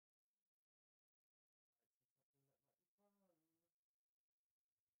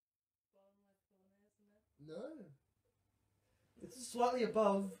No. It's slightly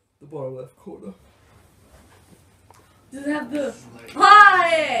above the bottom left corner. Does it have the...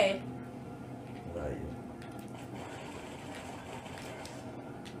 Hi! Where are you?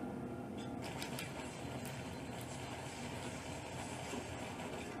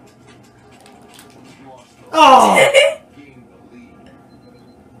 Oh!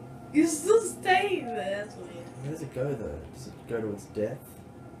 You're still staying there, that's weird. Where does it go though? Does it go to its death?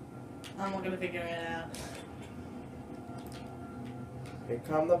 I'm not gonna figure it out. Here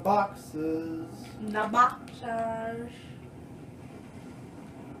come the boxes. The boxers.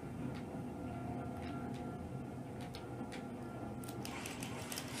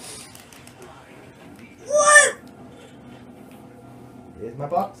 What? Here's my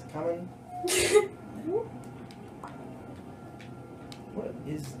box coming. What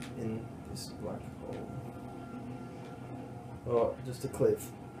is in this black hole? Oh, just a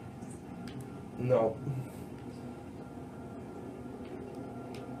cliff. No.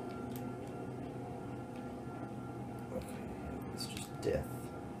 Okay, it's just death.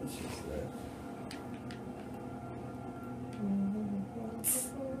 It's just there.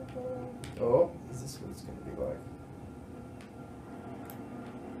 Oh, is this what it's going to be like?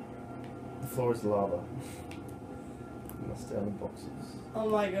 The floor is lava. You must stay on the boxes. Oh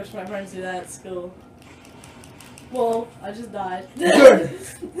my gosh, my friends do that at school. Well, I just died. Good!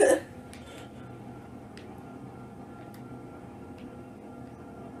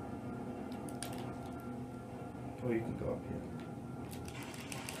 Oh, you can go up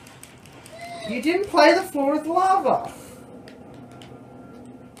here. You didn't play the floor with lava!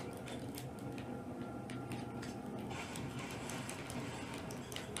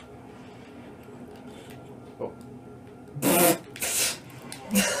 Oh.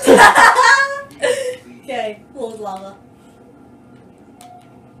 Okay, floor's lava.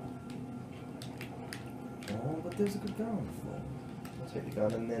 Oh, but there's a good gun on the floor. I'll take the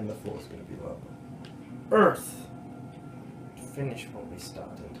gun and then the floor's gonna be lava. Earth! Finish what we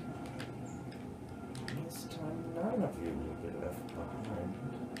started. This time none of you will be left behind.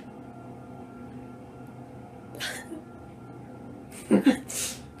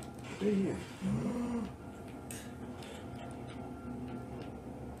 Do you?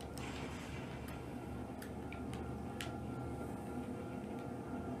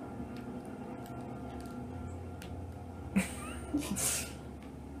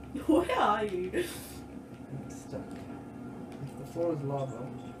 Where are you? It's stuck. If the floor is lava.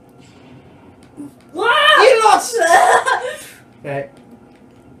 You lost! Okay.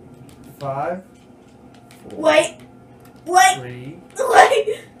 5, 4, Wait! 3, Wait!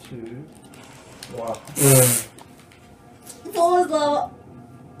 2, 1. Floor's lava.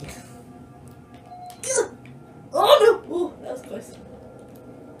 Oh no! Oh, that was close.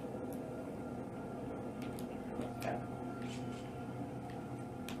 Okay.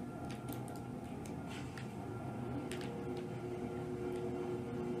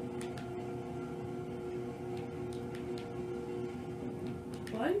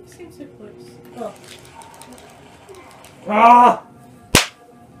 Why do you seem so close? Oh. Ah!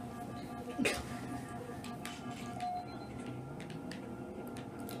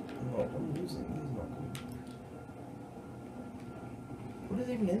 Oh, I'm losing. This is not good. What is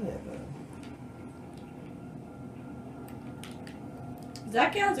even in there, though? Does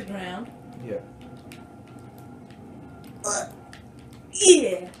that count as a ground? Yeah.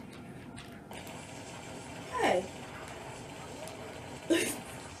 Yeah. Hey.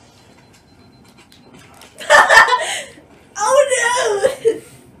 Oh no!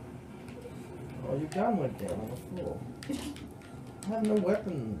 Oh, your gun went down on the floor. I have no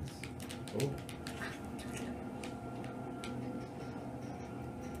weapons. Oh.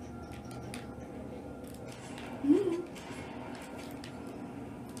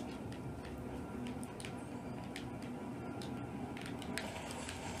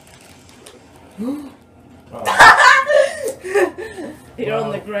 Oh. You're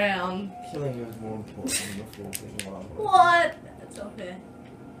on the Wow. ground. Killing you is more important than the floor being lava. What? That's not fair.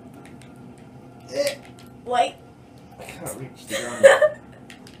 Wait. I can't reach the gun.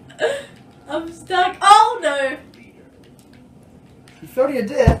 I'm stuck. Oh no! You fell to your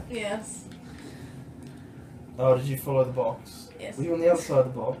death? Yes. Oh, did you follow the box? Yes. Were you on the other side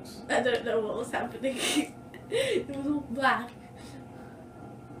of the box? I don't know what was happening. It was all black.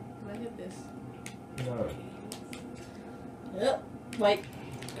 Can I hit this? No. Yep. Wait.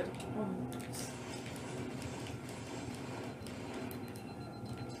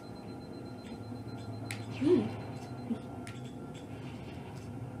 Hmm.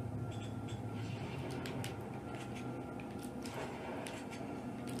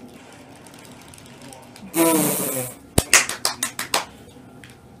 Did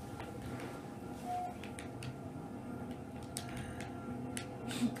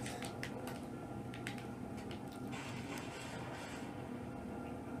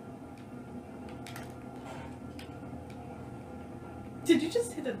you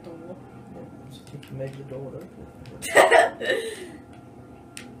just hit a door? Yeah, just think you made the door open.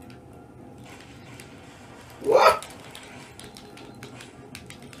 What?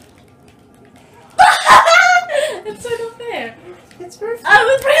 It's so not fair. It's very I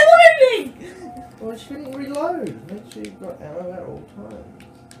was reloading! Well, it shouldn't reload. Make sure you've got ammo at all times.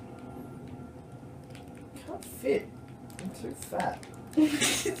 Can't fit. I'm too fat.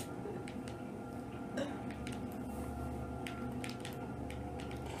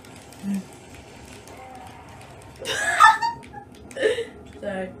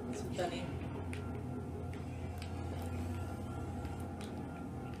 So, it's funny.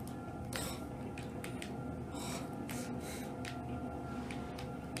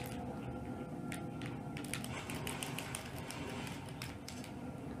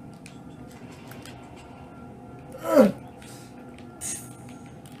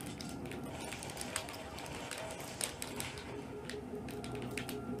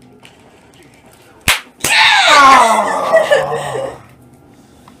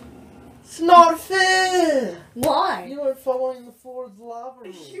 It's not fair! Why? You weren't following the Ford's lava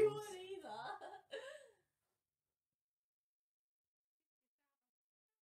rule. You